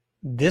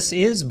This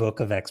is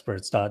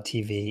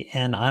bookofexperts.tv,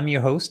 and I'm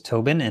your host,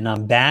 Tobin, and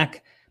I'm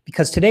back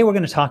because today we're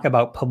going to talk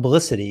about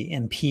publicity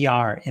and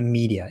PR in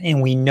media.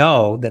 And we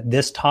know that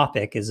this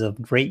topic is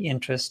of great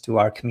interest to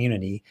our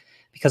community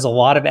because a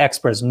lot of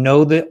experts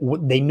know that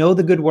they know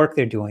the good work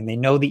they're doing, they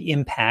know the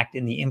impact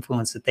and the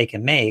influence that they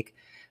can make,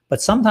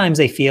 but sometimes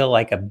they feel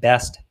like a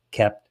best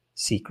kept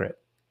secret.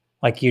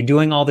 Like you're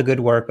doing all the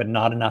good work, but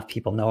not enough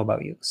people know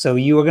about you. So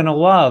you are going to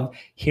love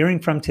hearing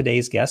from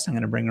today's guest. I'm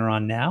going to bring her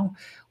on now.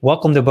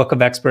 Welcome to Book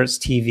of Experts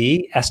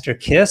TV, Esther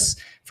Kiss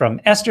from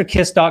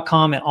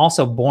estherkiss.com and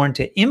also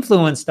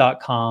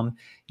borntoinfluence.com.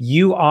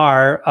 You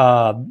are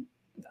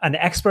an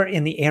expert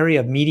in the area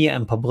of media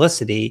and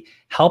publicity,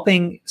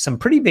 helping some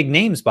pretty big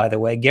names, by the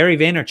way. Gary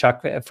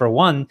Vaynerchuk, for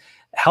one,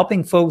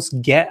 helping folks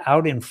get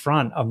out in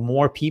front of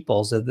more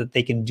people so that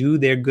they can do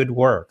their good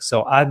work.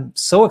 So I'm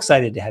so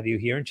excited to have you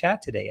here and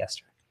chat today,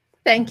 Esther.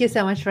 Thank you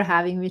so much for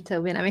having me,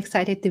 Tobin. I'm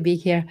excited to be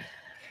here.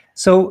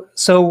 So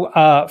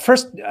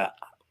first,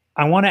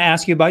 I want to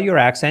ask you about your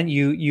accent.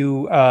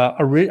 You're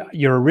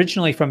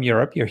originally from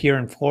Europe. You're here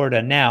in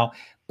Florida now,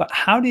 but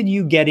how did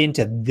you get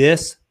into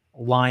this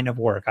line of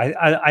work?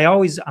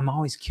 I'm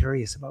always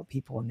curious about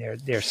people and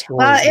their stories.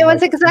 Well, it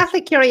was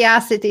exactly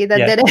curiosity that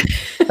did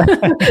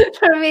it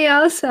for me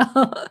also.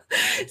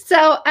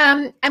 So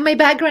my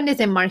background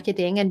is in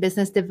marketing and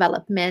business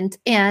development.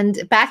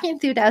 And back in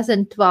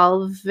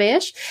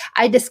 2012-ish,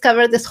 I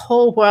discovered this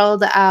whole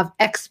world of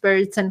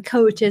experts and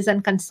coaches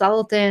and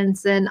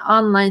consultants and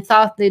online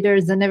thought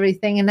leaders and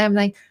everything. And I'm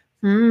like,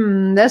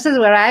 this is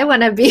where I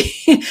want to be.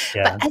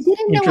 But I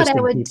didn't know what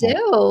I would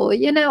do.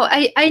 You know,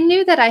 I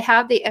knew that I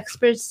have the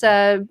experts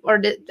or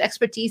the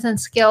expertise and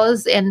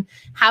skills in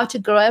how to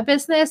grow a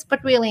business,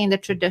 but really in the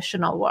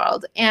traditional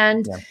world.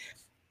 And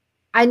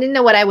I didn't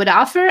know what I would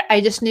offer.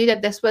 I just knew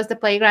that this was the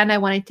playground I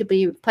wanted to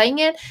be playing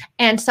in.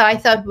 And so I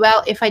thought,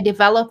 well, if I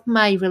develop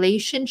my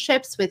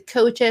relationships with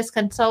coaches,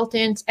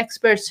 consultants,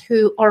 experts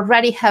who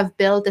already have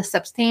built a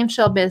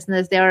substantial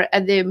business, they're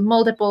at the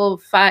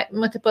multiple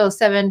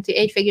 7 to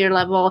 8 figure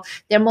level,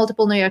 they're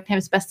multiple New York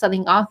Times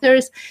bestselling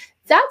authors.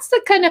 That's the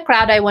kind of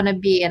crowd I want to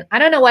be in. I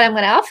don't know what I'm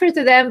going to offer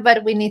to them,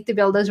 but we need to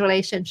build those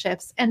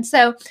relationships. And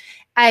so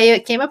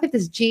I came up with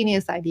this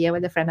genius idea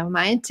with a friend of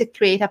mine to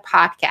create a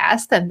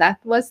podcast. And that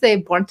was the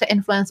Born to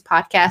Influence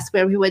podcast,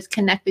 where we would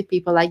connect with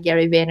people like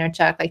Gary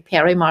Vaynerchuk, like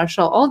Perry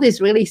Marshall, all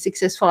these really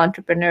successful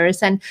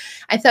entrepreneurs. And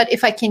I thought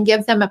if I can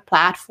give them a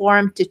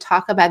platform to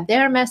talk about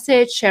their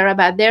message, share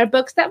about their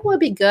books, that will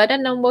be good.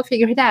 And then we'll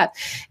figure it out.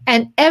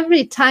 And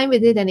every time we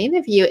did an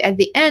interview, at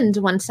the end,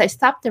 once I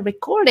stopped the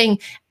recording,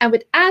 I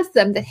would ask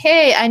them that,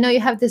 hey, I know you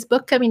have this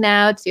book coming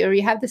out or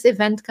you have this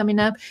event coming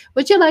up.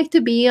 Would you like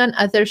to be on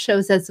other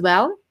shows as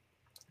well?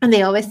 And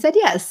they always said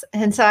yes.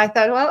 And so I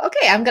thought, well,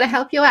 okay, I'm going to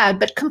help you out,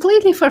 but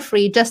completely for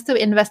free, just to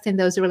invest in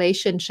those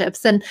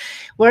relationships. And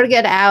word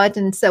get out.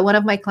 And so one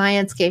of my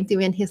clients came to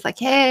me and he's like,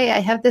 hey, I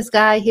have this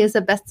guy. He's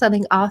a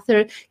best-selling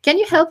author. Can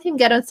you help him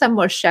get on some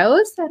more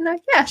shows? And I'm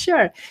like, yeah,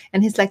 sure.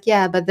 And he's like,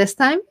 yeah, but this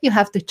time you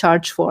have to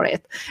charge for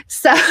it.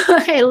 So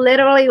I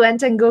literally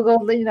went and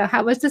Googled,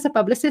 how much does a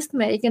publicist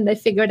make? And I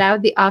figured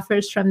out the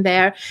offers from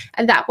there.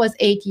 And that was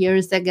 8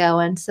 years ago.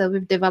 And so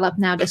we've developed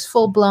now this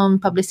full-blown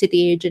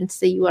publicity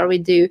agency where we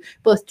do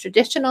both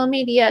traditional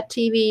media,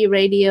 TV,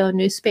 radio,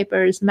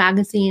 newspapers,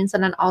 magazines,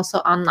 and then also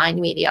online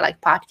media like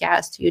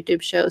podcasts,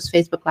 YouTube shows,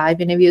 Facebook Live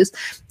interviews.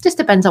 Just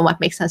depends on what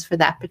makes sense for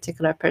that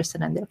particular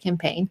person and their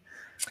campaign.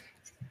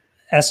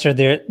 Esther,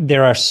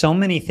 there are so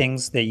many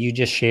things that you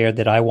just shared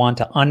that I want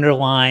to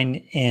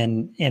underline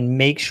and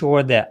make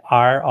sure that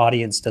our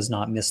audience does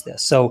not miss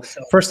this. So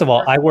first of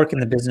all, I work in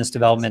the business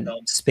development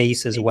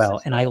space as well,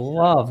 and I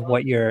love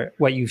what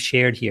you've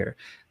shared here.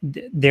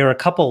 There are a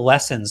couple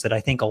lessons that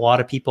I think a lot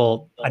of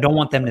people, I don't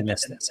want them to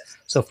miss this.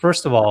 So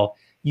first of all,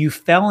 you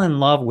fell in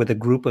love with a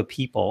group of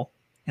people,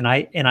 and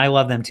I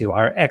love them too.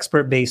 Our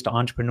expert-based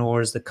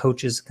entrepreneurs, the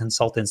coaches,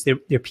 consultants,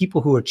 they're people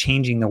who are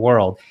changing the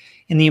world.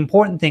 And the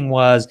important thing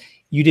was,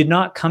 you did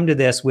not come to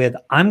this with,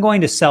 I'm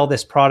going to sell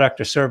this product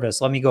or service.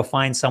 Let me go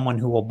find someone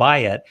who will buy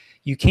it.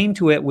 You came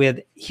to it with,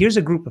 here's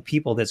a group of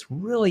people that's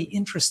really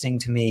interesting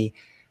to me.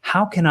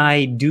 How can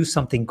I do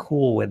something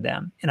cool with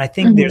them? And I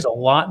think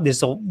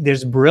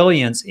there's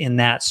brilliance in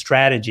that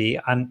strategy.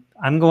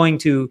 I'm going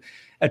to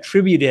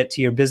attribute it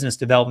to your business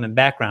development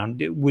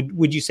background.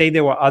 Would you say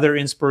there were other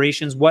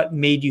inspirations? What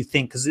made you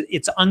think? Because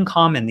it's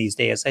uncommon these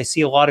days. I see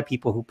a lot of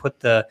people who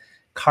put the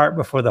cart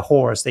before the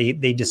horse. They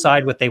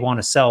decide what they want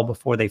to sell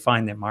before they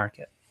find their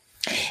market.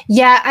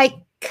 Yeah,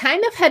 I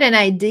kind of had an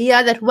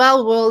idea that,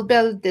 well, we'll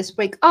build this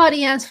big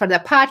audience for the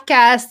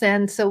podcast.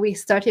 And so we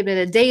started with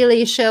a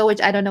daily show,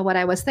 which I don't know what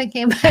I was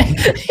thinking, but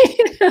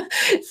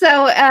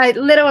so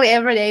literally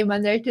every day,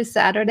 Monday to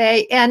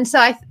Saturday. And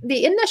so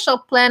the initial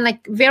plan,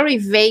 like very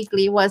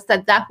vaguely, was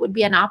that would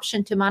be an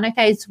option to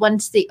monetize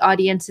once the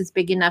audience is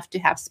big enough to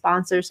have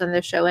sponsors on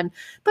the show and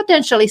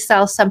potentially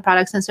sell some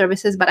products and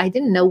services, but I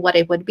didn't know what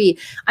it would be.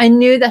 I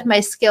knew that my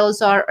skills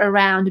are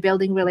around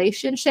building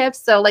relationships.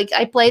 So like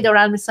I played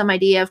around with some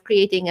idea of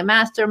creating creating a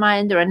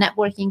mastermind or a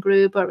networking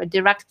group or a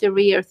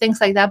directory or things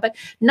like that, but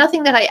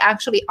nothing that I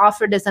actually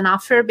offered as an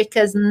offer,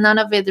 because none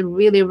of it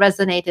really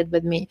resonated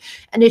with me.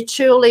 And it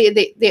truly,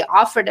 the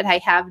offer that I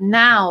have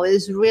now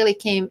is really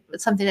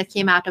something that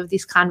came out of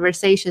these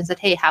conversations that,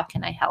 hey, how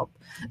can I help?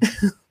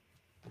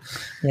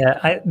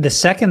 Yeah, the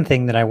second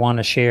thing that I want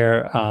to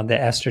share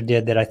that Esther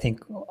did that I think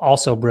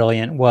also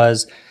brilliant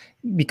was,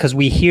 because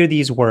we hear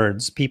these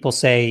words, people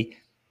say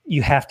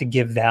you have to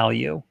give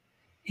value.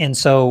 And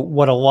so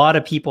what a lot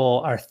of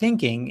people are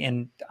thinking,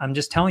 and I'm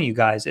just telling you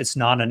guys, it's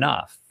not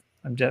enough.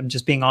 I'm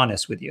just being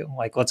honest with you.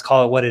 Like, let's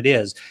call it what it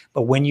is.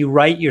 But when you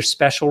write your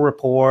special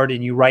report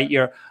and you write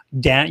your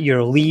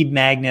lead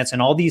magnets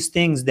and all these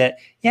things that,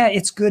 yeah,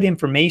 it's good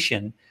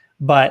information,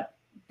 but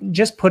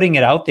just putting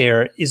it out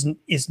there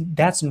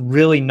that's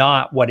really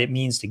not what it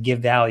means to give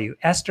value.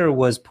 Esther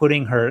was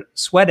putting her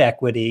sweat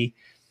equity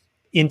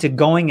into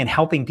going and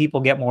helping people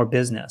get more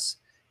business,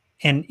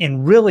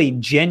 and really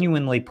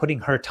genuinely putting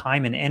her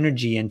time and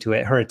energy into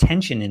it, her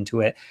attention into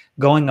it,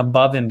 going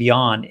above and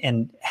beyond,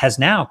 and has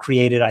now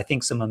created, I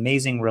think, some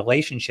amazing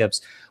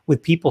relationships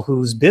with people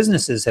whose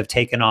businesses have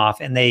taken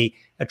off, and they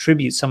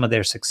attribute some of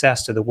their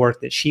success to the work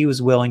that she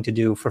was willing to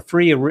do for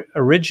free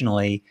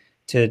originally,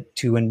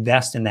 to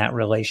invest in that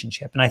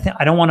relationship. And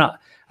I don't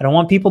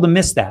want people to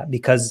miss that,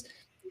 because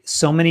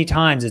so many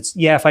times it's,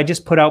 yeah, if I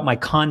just put out my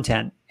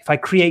content, if I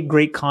create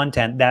great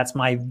content, that's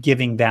my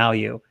giving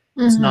value.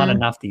 It's not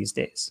enough these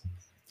days.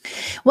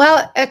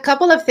 Well, a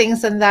couple of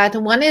things on that.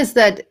 One is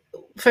that,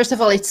 first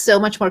of all, it's so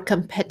much more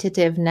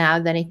competitive now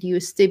than it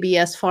used to be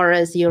as far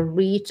as your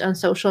reach on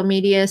social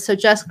media. So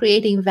just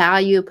creating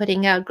value,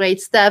 putting out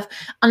great stuff,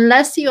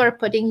 unless you are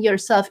putting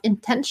yourself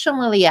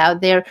intentionally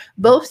out there,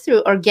 both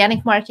through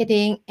organic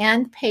marketing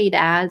and paid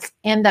ads,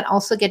 and then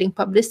also getting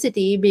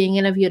publicity, being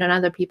interviewed on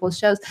other people's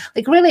shows.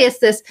 Like, really, it's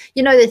this,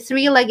 the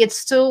three-legged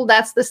stool.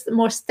 That's the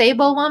more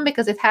stable one,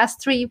 because it has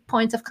 3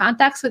 points of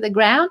contacts with the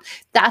ground.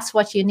 That's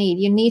what you need.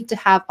 You need to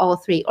have all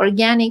three: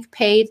 organic,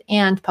 paid,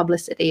 and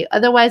publicity.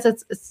 Otherwise,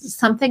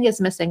 something is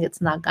missing.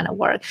 It's not going to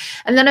work.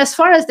 And then as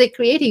far as the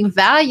creating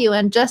value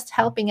and just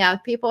helping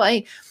out people,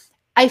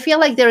 I feel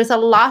like there is a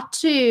lot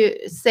to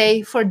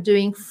say for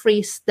doing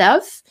free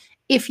stuff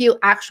if you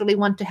actually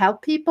want to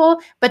help people,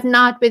 but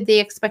not with the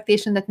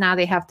expectation that now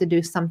they have to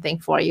do something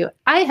for you.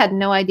 I had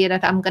no idea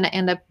that I'm going to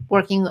end up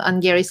working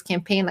on Gary's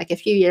campaign like a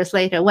few years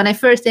later. When I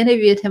first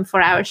interviewed him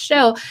for our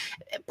show,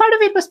 part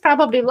of it was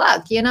probably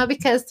luck,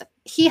 because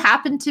he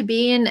happened to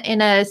be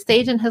in a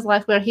stage in his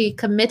life where he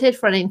committed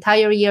for an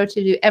entire year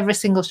to do every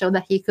single show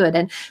that he could.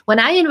 And when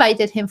I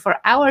invited him for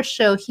our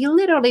show, he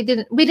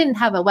literally we didn't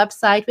have a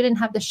website. We didn't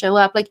have the show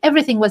up. Like,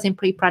 everything was in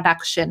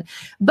pre-production.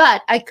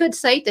 But I could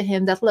say to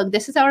him that, look,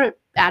 this is our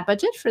ad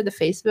budget for the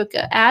Facebook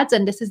ads,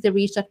 and this is the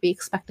reach that we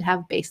expect to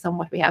have based on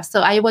what we have.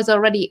 So I was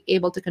already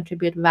able to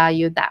contribute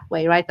value that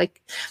way, right? Like,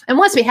 and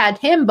once we had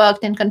him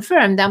booked and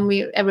confirmed, then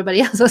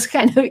everybody else was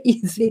kind of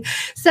easy.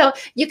 So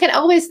you can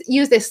always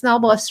use this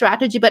snowball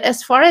strategy, but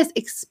as far as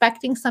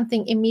expecting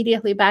something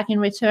immediately back in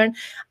return,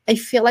 I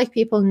feel like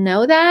people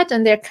know that,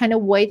 and they're kind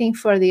of waiting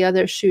for the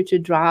other shoe to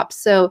drop.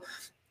 So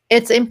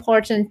it's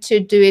important to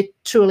do it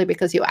truly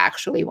because you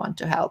actually want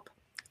to help.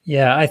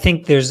 Yeah, I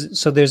think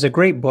there's a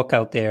great book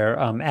out there.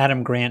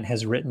 Adam Grant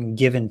has written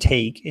Give and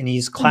Take, and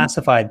he's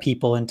classified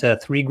people into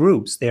 3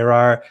 groups. There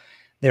are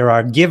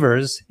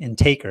givers and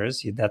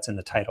takers. That's in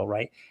the title,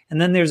 right? And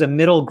then there's a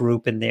middle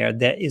group in there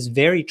that is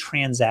very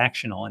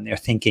transactional in their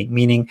thinking,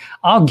 meaning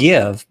I'll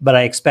give, but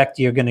I expect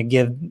you're going to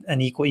give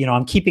an equal,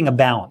 I'm keeping a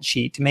balance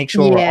sheet to make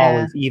sure we're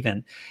always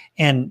even.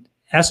 And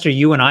Esther,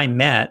 you and I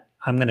met.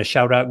 I'm going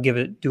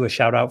to do a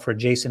shout out for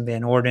Jason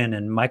Van Orden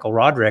and Michael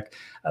Roderick.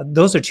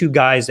 Those are 2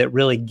 guys that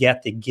really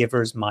get the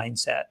giver's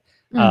mindset.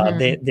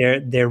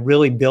 They're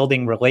really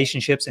building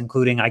relationships,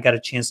 including I got a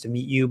chance to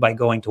meet you by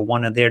going to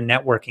one of their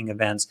networking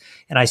events.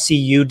 And I see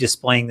you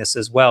displaying this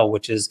as well,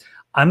 which is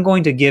I'm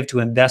going to give to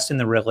invest in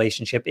the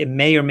relationship. It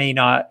may or may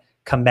not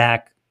come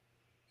back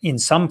in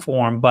some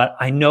form, but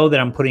I know that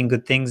I'm putting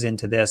good things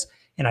into this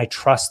and I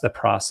trust the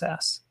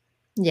process.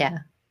 Yeah.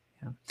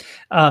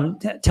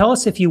 Tell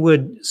us if you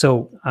would.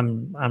 So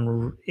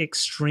I'm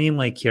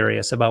extremely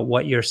curious about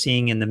what you're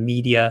seeing in the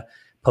media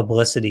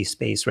publicity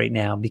space right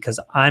now, because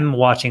I'm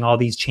watching all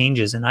these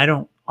changes and I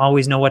don't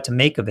always know what to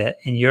make of it.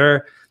 And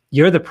you're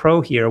the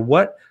pro here.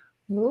 What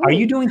are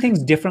you doing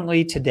things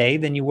differently today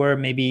than you were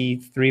maybe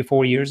 3 or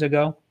 4 years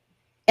ago?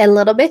 A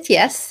little bit,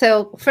 yes.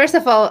 So first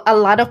of all, a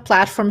lot of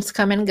platforms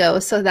come and go.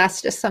 So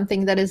that's just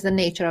something that is the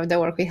nature of the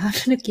work we have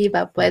to keep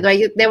up with.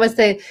 Right? There was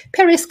the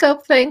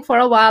Periscope thing for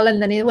a while,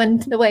 and then it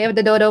went the way of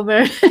the dodo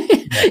bird.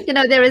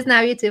 There is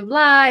now YouTube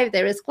Live,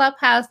 there is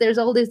Clubhouse, there's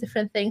all these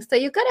different things. So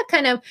you got to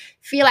kind of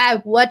feel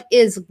out what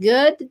is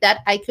good that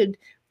I could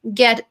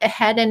get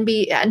ahead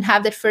and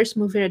have that first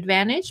mover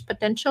advantage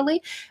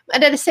potentially.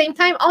 And at the same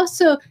time,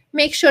 also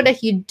make sure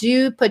that you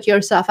do put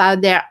yourself out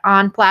there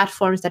on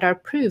platforms that are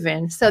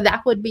proven. So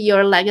that would be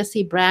your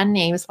legacy brand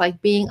names, like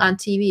being on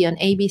TV on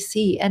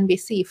ABC,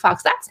 NBC,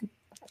 Fox. That's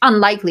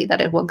unlikely that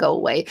it will go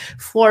away.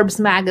 Forbes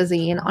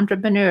magazine,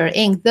 Entrepreneur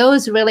Inc.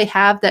 Those really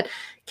have that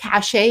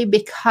cachet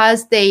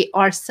because they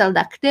are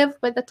selective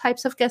with the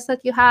types of guests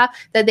that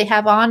they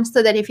have on,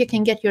 so that if you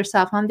can get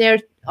yourself on there,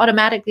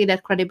 automatically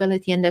that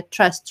credibility and the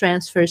trust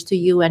transfers to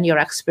you and your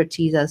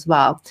expertise as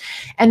well.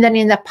 And then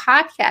in the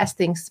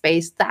podcasting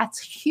space, that's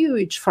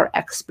huge for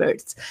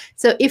experts.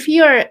 So if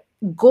your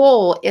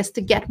goal is to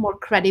get more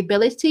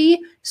credibility,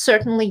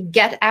 certainly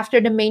get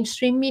after the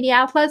mainstream media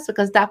outlets,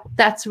 because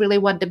that's really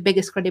what the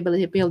biggest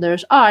credibility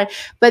builders are.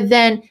 But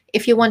then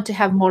if you want to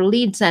have more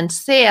leads and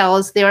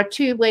sales, there are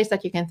two ways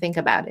that you can think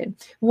about it.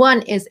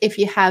 One is if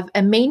you have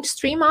a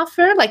mainstream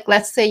offer, like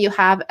let's say you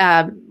have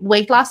a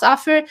weight loss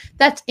offer,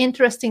 that's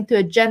interesting to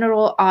a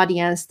general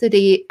audience, to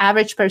the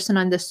average person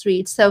on the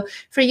street. So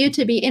for you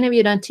to be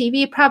interviewed on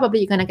TV, probably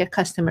you're going to get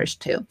customers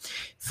too.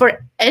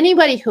 For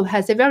anybody who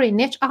has a very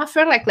niche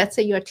offer, like let's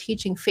say you're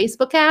teaching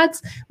Facebook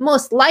ads,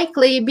 most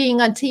likely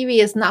being on TV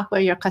is not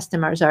where your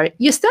customers are.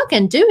 You still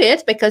can do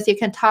it because you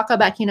can talk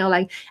about,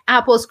 like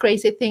Apple's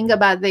crazy thing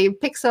about the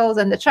pixels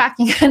and the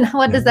tracking and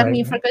what does that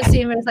mean for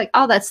consumers, like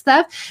all that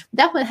stuff.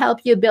 That will help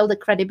you build the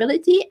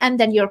credibility. And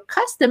then your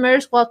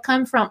customers will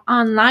come from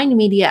online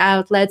media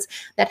outlets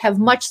that have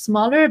much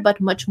smaller but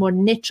much more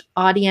niche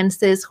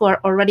audiences who are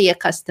already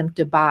accustomed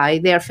to buy.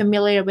 They're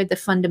familiar with the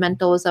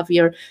fundamentals of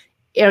your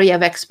area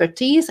of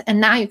expertise, and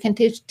now you can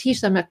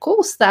teach them the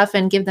cool stuff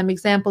and give them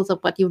examples of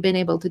what you've been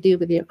able to do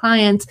with your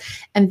clients,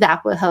 and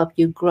that will help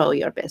you grow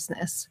your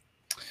business.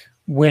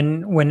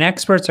 When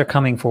experts are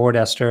coming forward,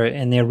 Esther,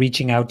 and they're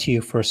reaching out to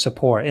you for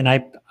support,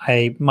 and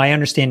my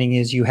understanding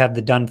is you have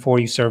the done for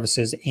you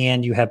services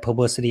and you have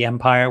Publicity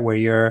Empire, where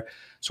you're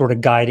sort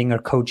of guiding or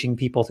coaching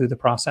people through the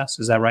process.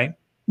 Is that right?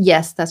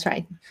 Yes, that's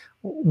right.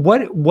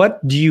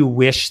 What do you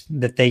wish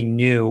that they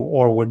knew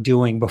or were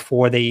doing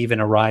before they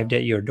even arrived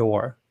at your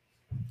door?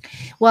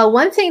 Well,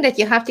 one thing that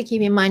you have to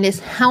keep in mind is,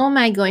 how am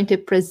I going to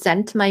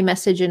present my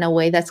message in a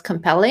way that's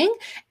compelling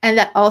and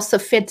that also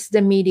fits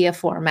the media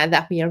format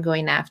that we are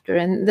going after?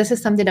 And this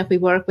is something that we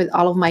work with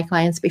all of my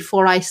clients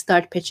before I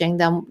start pitching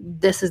them.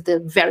 This is the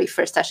very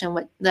first session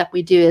that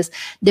we do, is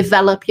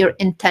develop your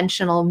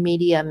intentional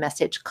media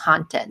message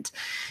content,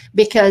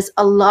 because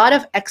a lot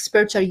of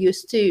experts are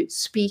used to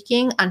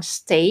speaking on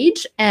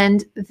stage,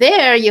 and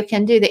there you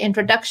can do the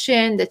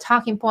introduction, the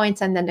talking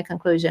points, and then the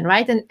conclusion,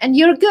 right? And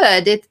you're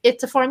good.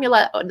 It's a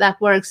formula that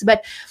works,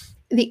 but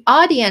the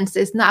audience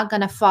is not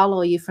going to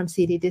follow you from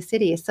city to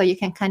city. So you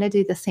can kind of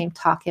do the same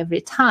talk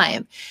every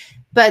time.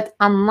 But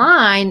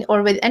online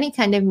or with any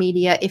kind of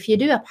media, if you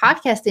do a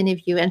podcast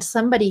interview and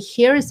somebody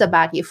hears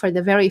about you for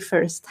the very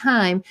first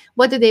time,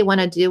 what do they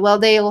want to do? Well,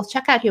 they will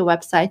check out your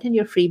website and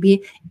your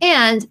freebie,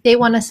 and they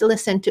want to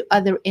listen to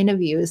other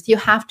interviews. You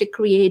have to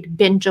create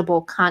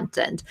bingeable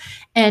content.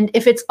 And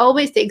if it's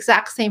always the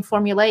exact same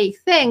formulaic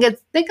thing, they're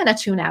going to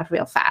tune out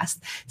real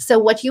fast. So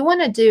what you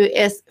want to do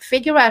is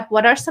figure out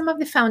what are some of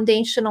the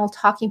foundational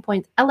talking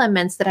point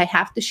elements that I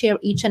have to share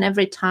each and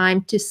every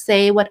time to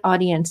say what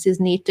audiences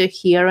need to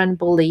hear and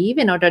believe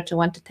in order to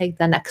want to take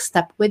the next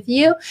step with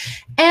you.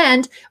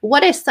 And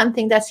what is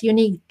something that's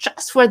unique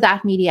just for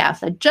that media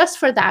outlet, just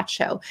for that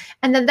show.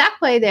 And then that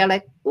way they're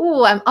like,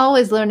 oh, I'm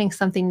always learning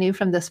something new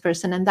from this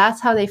person. And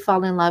that's how they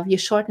fall in love. You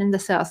shorten the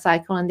sales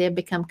cycle and they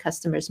become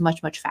customers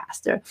much, much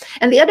faster.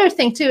 And the other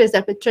thing too is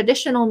that with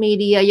traditional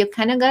media, you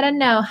kind of got to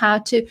know how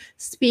to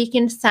speak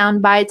in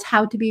sound bites,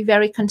 how to be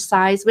very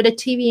concise. With a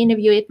TV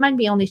interview, it might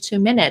be only 2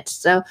 minutes.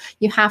 So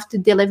you have to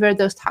deliver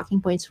those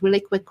talking points really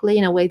quickly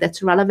in a way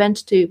that's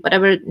relevant to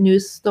whatever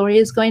news story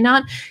is going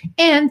on.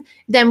 And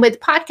then with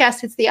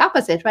podcasts, it's the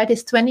opposite, right?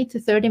 It's 20 to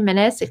 30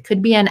 minutes. It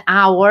could be an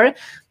hour,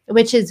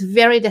 which is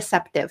very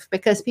deceptive,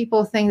 because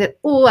people think that,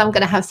 oh, I'm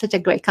going to have such a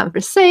great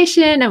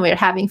conversation and we're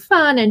having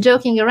fun and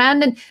joking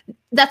around. And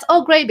that's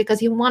all great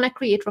because you want to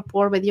create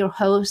rapport with your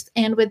host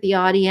and with the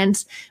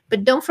audience.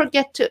 But don't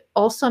forget to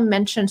also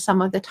mention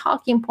some of the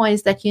talking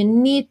points that you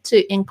need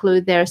to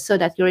include there so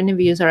that your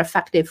interviews are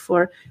effective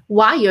for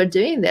why you're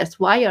doing this.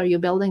 Why are you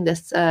building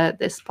this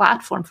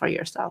platform for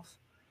yourself?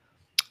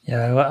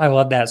 Yeah, I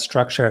love that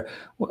structure.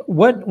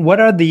 What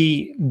are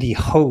the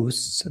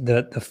hosts,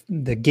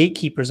 the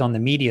gatekeepers on the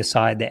media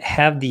side that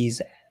have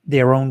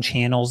their own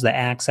channels, the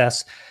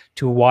access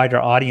to wider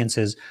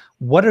audiences?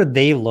 What are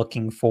they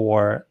looking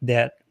for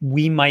that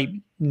we might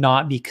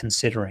not be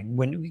considering?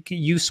 When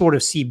you sort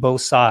of see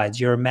both sides,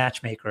 you're a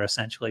matchmaker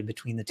essentially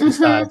between the two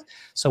sides.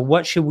 So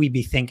what should we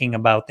be thinking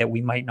about that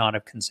we might not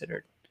have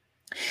considered?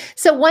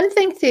 So one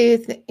thing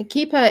to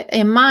keep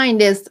in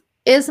mind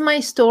is my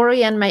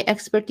story and my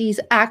expertise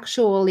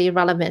actually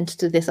relevant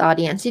to this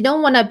audience? You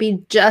don't want to be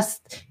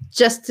just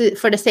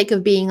for the sake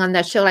of being on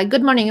that show. Like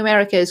Good Morning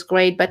America is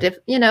great, but if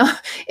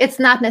it's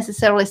not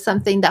necessarily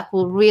something that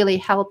will really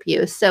help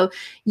you. So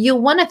you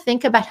want to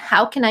think about,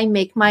 how can I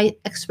make my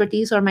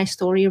expertise or my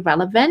story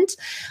relevant?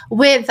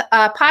 With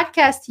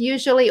podcasts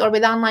usually, or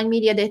with online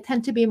media, they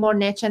tend to be more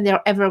niche and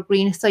they're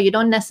evergreen. So you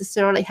don't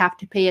necessarily have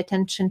to pay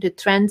attention to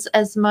trends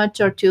as much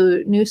or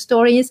to news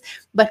stories.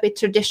 But with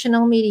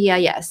traditional media,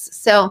 yes.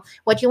 So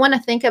what you want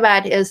to think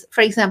about is, for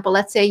example,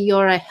 let's say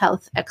you're a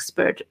health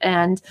expert,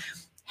 and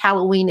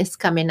Halloween is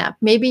coming up.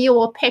 Maybe you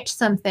will pitch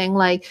something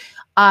like,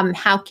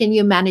 how can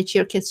you manage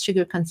your kids'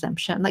 sugar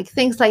consumption? Like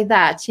things like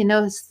that,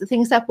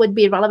 things that would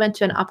be relevant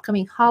to an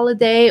upcoming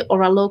holiday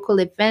or a local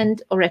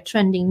event or a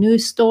trending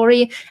news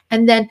story.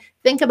 And then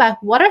think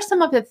about what are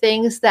some of the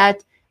things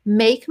that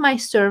make my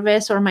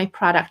service or my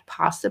product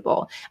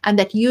possible. And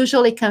that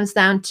usually comes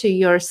down to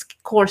your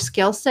core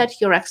skill set,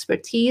 your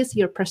expertise,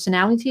 your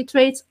personality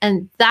traits.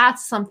 And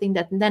that's something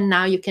that then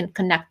now you can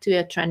connect to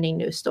a trending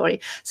news story.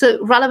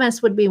 So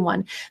relevance would be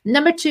one.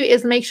 Number two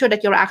is make sure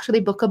that you're actually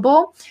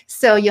bookable.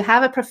 So you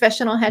have a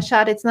professional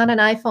headshot. It's not an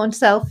iPhone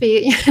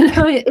selfie.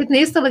 It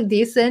needs to look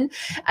decent.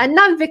 And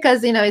not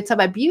because, it's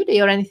about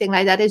beauty or anything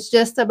like that. It's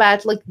just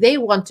about like they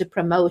want to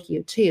promote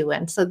you too.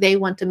 And so they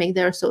want to make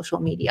their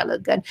social media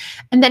look good.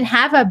 And then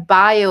have a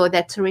bio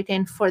that's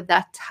written for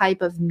that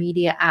type of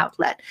media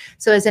outlet.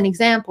 So as an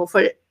example,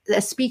 for a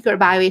speaker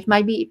bio, it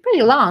might be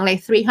pretty long,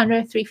 like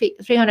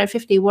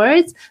 350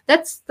 words.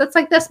 That's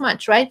like this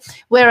much, right?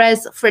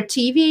 Whereas for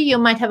TV, you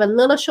might have a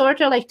little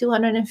shorter, like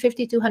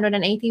 250,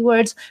 280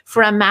 words.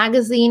 For a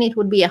magazine, it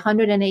would be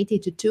 180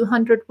 to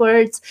 200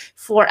 words.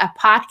 For a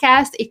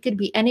podcast, it could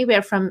be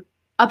anywhere from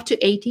up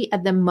to 80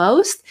 at the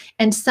most,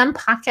 and some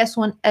podcasts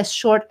want as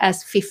short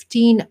as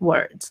 15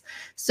 words.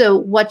 So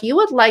what you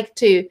would like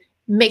to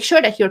make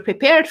sure that you're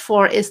prepared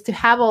for is to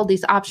have all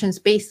these options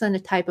based on the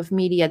type of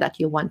media that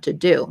you want to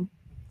do.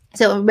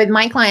 So with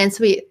my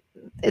clients,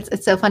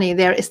 it's so funny.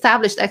 They're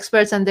established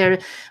experts and their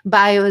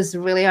bios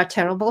really are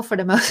terrible for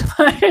the most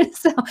part.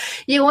 So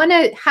you want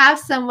to have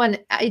someone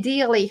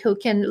ideally who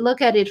can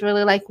look at it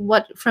really like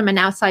what from an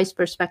outside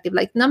perspective.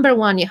 Like number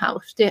one, you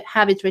have to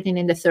have it written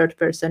in the third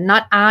person,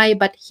 not I,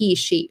 but he,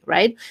 she,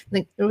 right?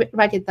 Like,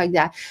 write it like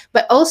that.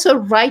 But also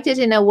write it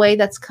in a way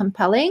that's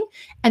compelling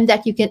and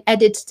that you can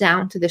edit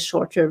down to the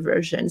shorter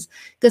versions.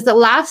 Because the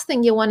last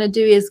thing you want to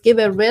do is give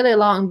a really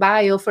long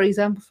bio, for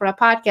example, for a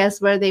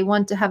podcast where they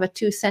want to have a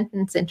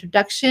 2-sentence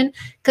introduction,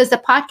 because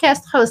the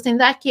podcast host in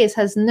that case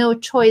has no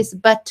choice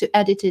but to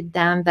edit it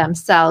down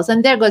themselves.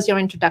 And there goes your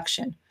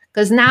introduction,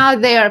 because now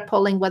they are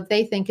pulling what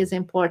they think is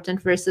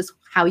important versus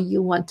how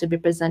you want to be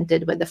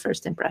presented with the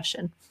first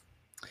impression.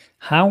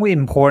 How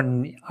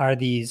important are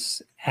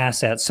these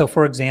assets? So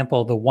for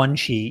example, the one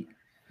sheet,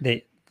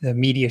 the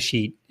media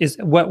sheet, is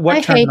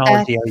what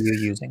terminology are you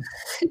using?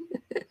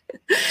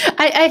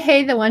 I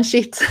hate the one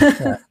sheet.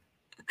 Yeah.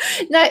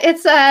 No,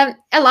 it's a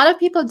lot of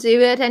people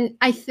do it, and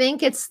I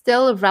think it's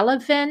still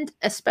relevant,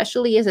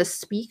 especially as a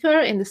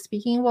speaker in the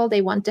speaking world.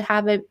 They want to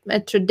have a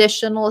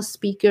traditional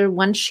speaker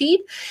one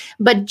sheet,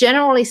 but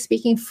generally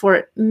speaking,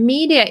 for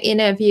media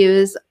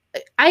interviews,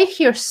 I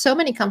hear so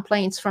many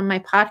complaints from my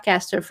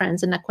podcaster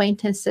friends and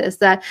acquaintances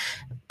that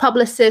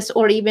publicists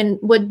or even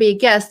would-be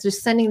guests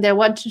just sending their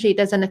one sheet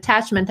as an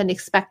attachment and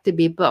expect to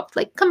be booked.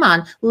 Like, come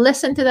on,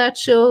 listen to that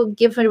show,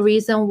 give a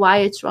reason why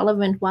it's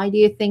relevant, why do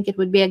you think it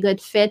would be a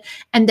good fit,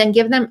 and then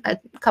give them a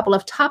couple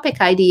of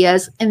topic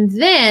ideas. And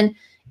then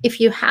if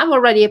you have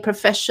already a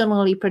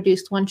professionally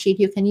produced one sheet,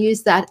 you can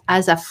use that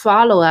as a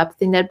follow-up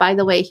thing that, by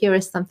the way, here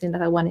is something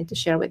that I wanted to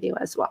share with you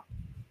as well.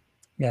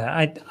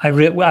 Yeah,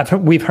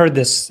 we've heard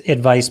this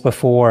advice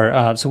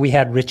before. So we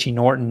had Richie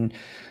Norton,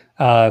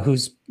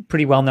 who's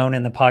pretty well known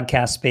in the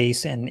podcast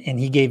space, and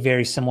he gave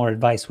very similar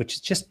advice, which is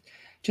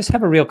just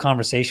have a real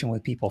conversation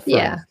with people first.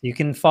 Yeah. You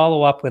can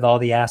follow up with all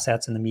the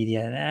assets in the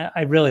media, and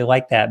I really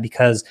like that,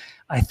 because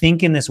I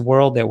think in this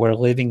world that we're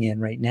living in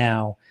right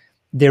now,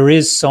 there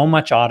is so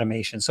much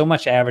automation, so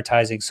much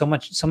advertising, so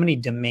many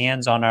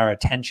demands on our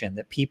attention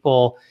that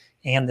people.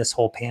 And this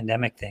whole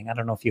pandemic thing. I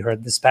don't know if you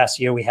heard this past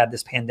year, we had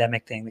this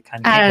pandemic thing that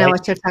kind of, I don't know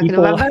what you're talking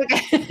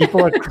about.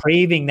 People are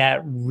craving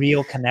that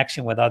real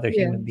connection with other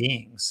human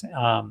beings.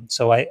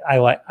 So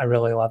I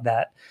really love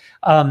that.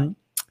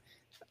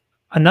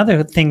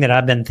 Another thing that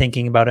I've been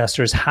thinking about,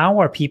 Esther, is how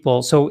are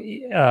people, so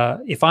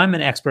if I'm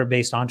an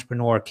expert-based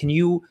entrepreneur, can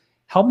you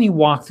help me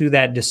walk through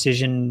that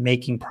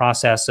decision-making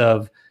process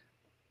of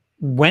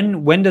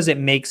when does it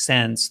make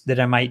sense that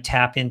I might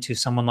tap into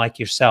someone like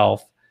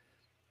yourself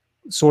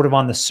sort of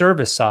on the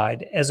service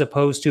side, as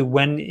opposed to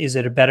when is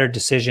it a better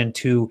decision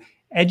to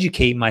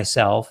educate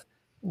myself,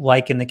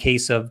 like in the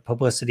case of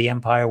Publicity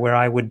Empire, where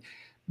I would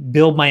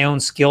build my own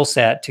skill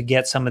set to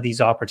get some of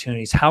these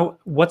opportunities?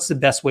 What's the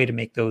best way to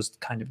make those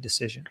kind of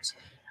decisions?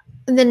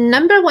 The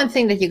number one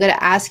thing that you got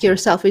to ask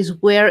yourself is,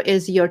 where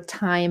is your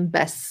time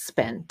best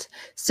spent?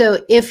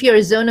 So if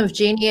your zone of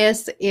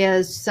genius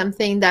is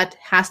something that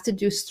has to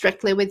do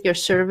strictly with your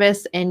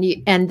service,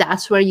 and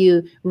that's where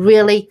you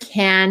really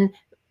can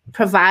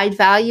provide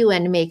value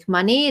and make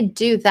money,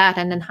 do that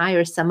and then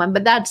hire someone.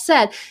 But that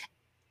said,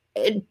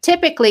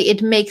 typically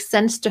it makes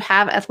sense to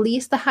have at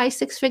least a high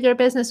 6-figure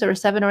business or a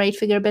 7 or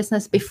 8-figure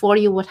business before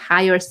you would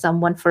hire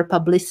someone for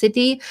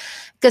publicity.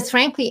 Because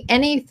frankly,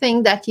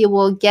 anything that you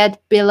will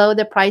get below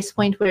the price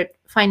point where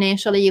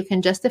financially you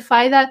can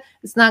justify that,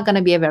 it's not going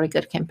to be a very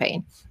good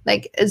campaign.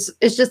 Like it's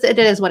just, it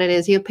is what it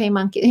is. You pay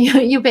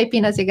you pay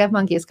peanuts, you get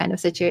monkeys kind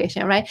of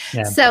situation, right?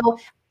 Yeah. So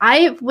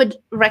I would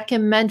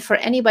recommend for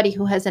anybody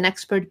who has an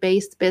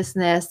expert-based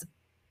business,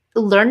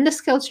 learn the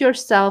skills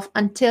yourself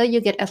until you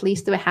get at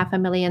least to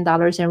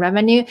 $500,000 in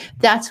revenue.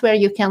 That's where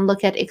you can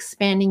look at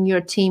expanding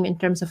your team in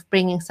terms of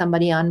bringing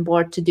somebody on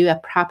board to do a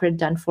proper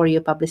done for you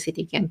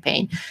publicity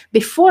campaign.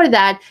 Before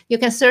that, you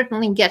can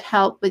certainly get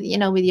help with,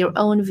 with your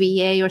own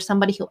VA or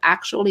somebody who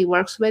actually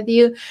works with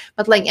you.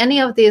 But like any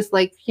of these,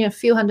 like,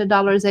 few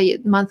 $100s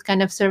a month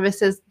kind of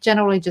services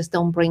generally just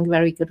don't bring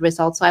very good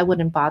results. So I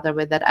wouldn't bother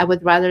with that. I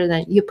would rather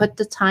than you put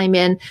the time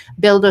in,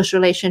 build those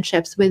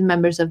relationships with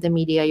members of the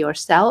media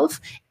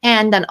yourself,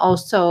 and then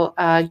also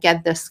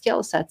get the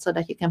skill set so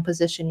that you can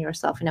position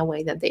yourself in a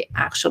way that they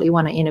actually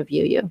want to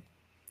interview you.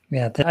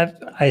 Yeah,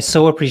 I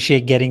so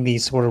appreciate getting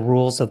these sort of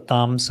rules of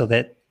thumb so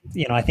that,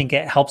 I think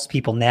it helps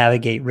people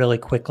navigate really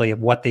quickly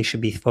of what they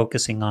should be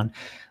focusing on.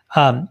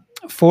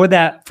 For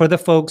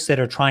the folks that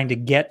are trying to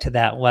get to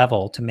that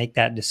level, to make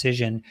that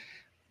decision,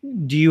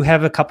 do you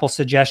have a couple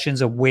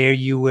suggestions of where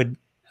you would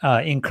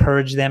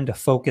encourage them to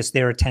focus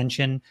their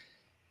attention?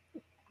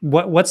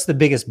 What's the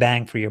biggest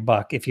bang for your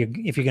buck if you're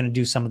going to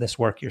do some of this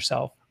work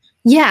yourself?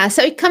 Yeah,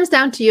 so it comes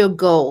down to your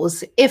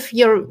goals. If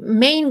your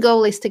main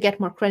goal is to get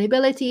more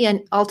credibility and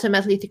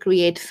ultimately to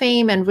create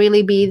fame and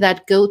really be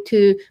that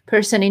go-to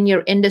person in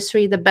your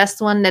industry, the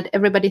best one that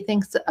everybody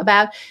thinks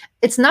about,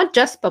 it's not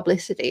just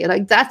publicity.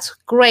 Like, that's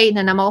great,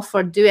 and I'm all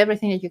for do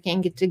everything that you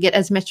can to get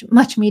as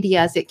much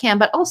media as you can,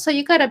 but also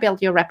you got to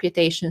build your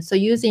reputation. So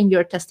using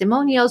your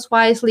testimonials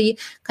wisely,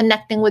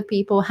 connecting with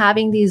people,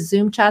 having these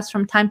Zoom chats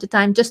from time to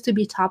time just to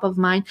be top of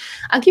mind.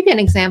 I'll give you an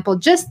example.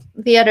 Just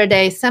the other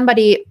day,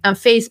 somebody on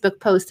Facebook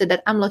posted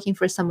that I'm looking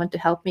for someone to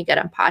help me get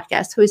on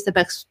podcast. Who is the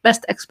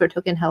best expert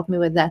who can help me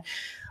with that?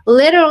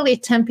 Literally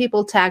 10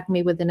 people tagged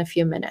me within a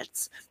few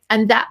minutes.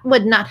 And that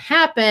would not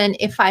happen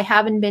if I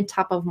haven't been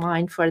top of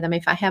mind for them,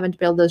 if I haven't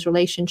built those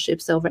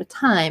relationships over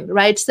time,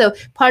 right? So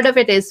part of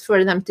it is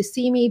for them to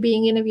see me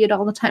being interviewed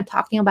all the time,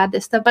 talking about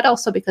this stuff, but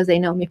also because they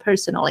know me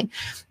personally.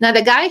 Now,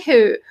 the guy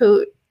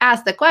who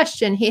asked the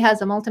question, he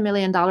has a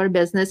multi-million-dollar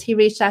business. He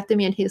reached out to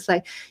me and he's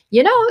like,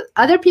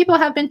 other people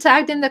have been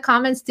tagged in the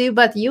comments too,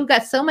 but you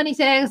got so many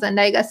tags and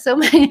I got so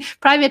many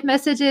private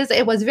messages.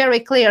 It was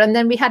very clear. And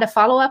then we had a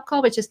follow-up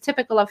call, which is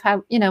typical of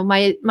how,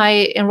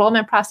 my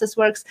enrollment process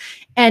works.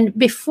 And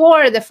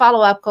before the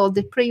follow-up call,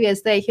 the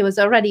previous day, he was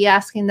already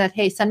asking that,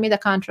 hey, send me the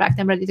contract.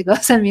 I'm ready to go.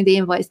 Send me the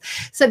invoice.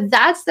 So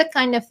that's the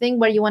kind of thing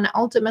where you want to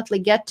ultimately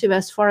get to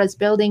as far as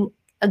building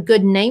a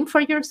good name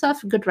for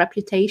yourself, a good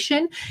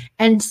reputation.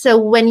 And so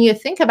when you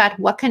think about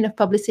what kind of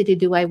publicity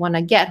do I want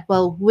to get,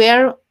 well,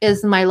 where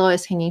is my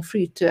lowest hanging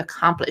fruit to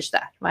accomplish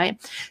that, right?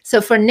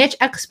 So for niche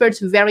experts,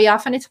 very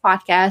often it's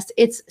podcasts,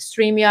 it's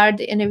StreamYard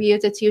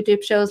interviews, it's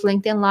YouTube shows,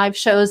 LinkedIn live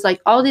shows,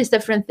 like all these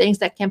different things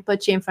that can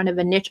put you in front of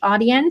a niche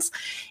audience.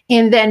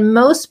 And then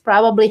most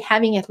probably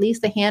having at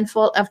least a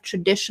handful of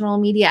traditional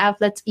media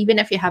outlets, even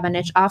if you have a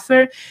niche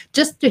offer,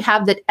 just to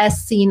have that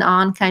as seen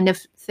on kind of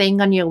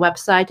thing on your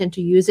website and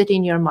to use it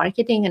in your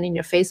marketing and in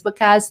your Facebook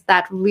ads,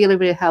 that really,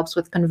 really helps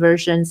with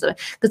conversions.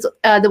 Because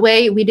the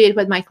way we do it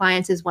with my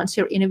clients is once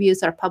your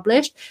interviews are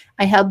published,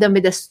 I help them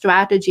with a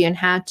strategy on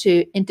how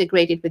to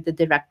integrate it with the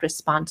direct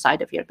response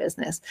side of your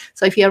business.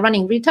 So if you're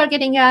running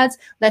retargeting ads,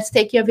 let's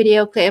take your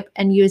video clip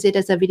and use it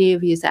as a video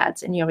views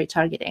ads in your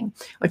retargeting.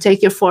 Or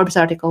take your Forbes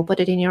article, put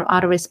it in your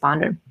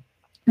autoresponder.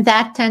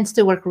 That tends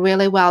to work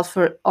really well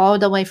for all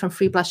the way from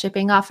free plus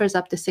shipping offers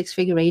up to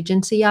six-figure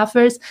agency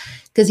offers,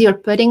 because you're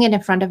putting it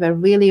in front of a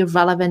really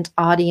relevant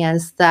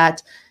audience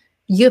that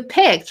you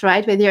picked,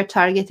 right, with your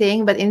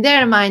targeting. But in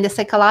their mind, the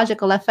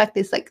psychological effect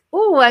is like,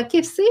 oh, I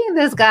keep seeing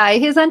this guy.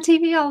 He's on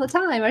TV all the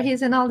time, or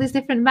he's in all these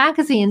different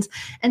magazines.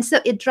 And so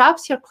it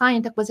drops your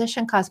client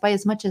acquisition cost by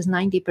as much as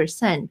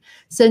 90%.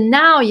 So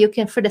now you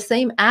can, for the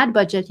same ad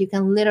budget, you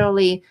can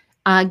literally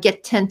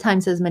get 10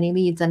 times as many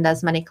leads and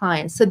as many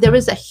clients. So there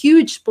is a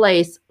huge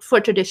place for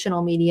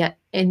traditional media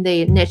in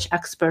the niche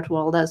expert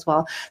world as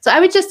well. So I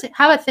would just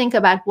have a think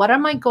about, what are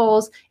my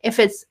goals? If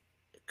it's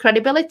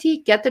credibility,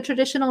 get the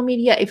traditional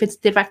media. If it's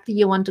directly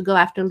you want to go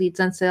after leads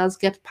and sales,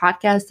 get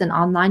podcasts and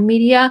online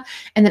media,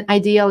 and then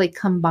ideally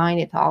combine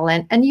it all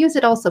and use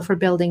it also for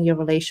building your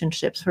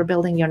relationships, for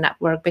building your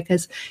network,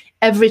 because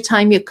every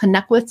time you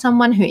connect with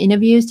someone who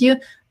interviews you,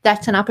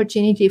 that's an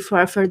opportunity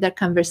for a further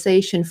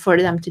conversation, for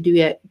them to do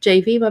a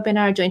JV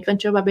webinar, joint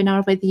venture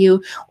webinar with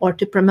you, or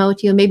to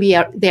promote you. Maybe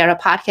they're a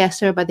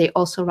podcaster, but they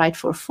also write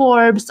for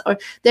Forbes, or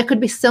there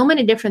could be so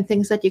many different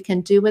things that you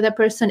can do with a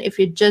person if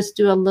you just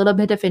do a little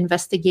bit of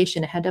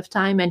investigation ahead of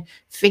time and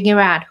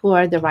figure out who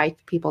are the right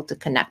people to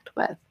connect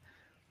with.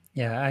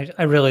 Yeah,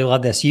 I really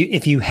love this.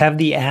 If you have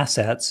the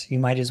assets, you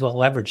might as well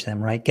leverage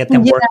them, right? Get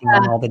them working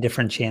on all the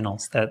different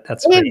channels.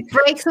 That's great. It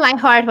breaks my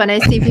heart when I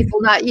see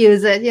people not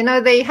use it.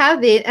 They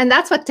have and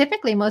that's what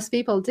typically most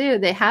people do.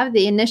 They have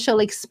the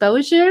initial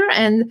exposure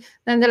and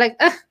then they're like,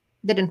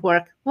 didn't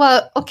work.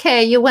 Well,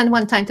 okay, you went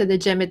one time to the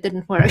gym, it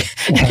didn't work.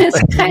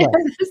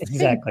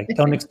 Exactly.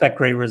 Don't expect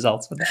great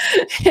results with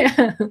that.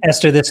 Yeah.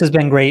 Esther, this has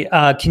been great.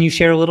 Can you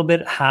share a little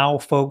bit how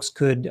folks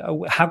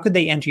how could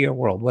they enter your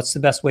world? What's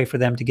the best way for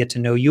them to get to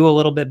know you a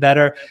little bit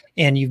better?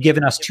 And you've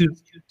given us two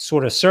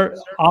sort of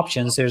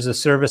options. There's a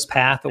service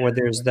path, or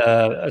there's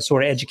the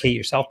sort of educate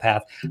yourself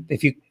path.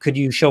 Could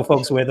you show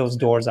folks where those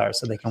doors are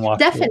so they can walk?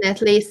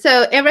 Definitely.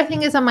 So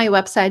everything is on my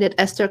website at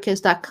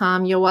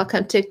estherkiss.com. You're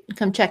welcome to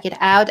come check it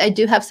out. I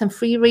do have some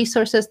free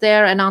resources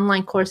there, an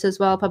online course as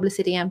well,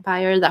 Publicity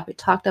Empire, that we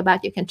talked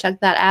about. You can check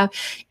that out.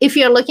 If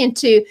you're looking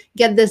to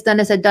get this done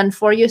as a done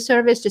for you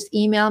service, just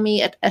email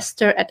me at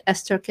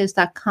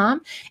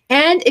esther@estherkiss.com.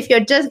 And if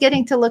you're just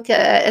getting to look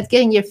at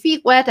getting your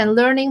feet wet and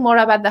learning more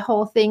about the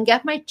whole thing,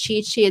 get my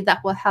cheat sheet that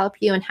will help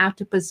you on how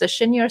to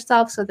position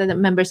yourself so that the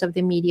members of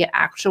the media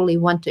actually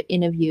want to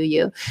interview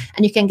you.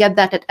 And you can get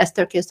that at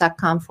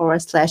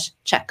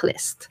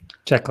estherkiss.com/checklist.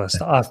 Checklist.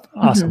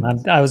 Awesome.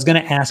 I was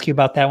going to ask you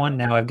about that one.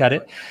 Now I've got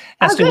it.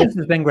 Esther, this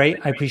has been great.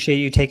 I appreciate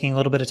you taking a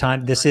little bit of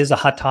time. This is a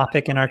hot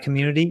topic in our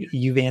community.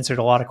 You've answered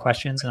a lot of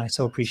questions, and I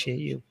so appreciate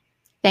you.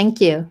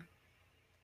 Thank you.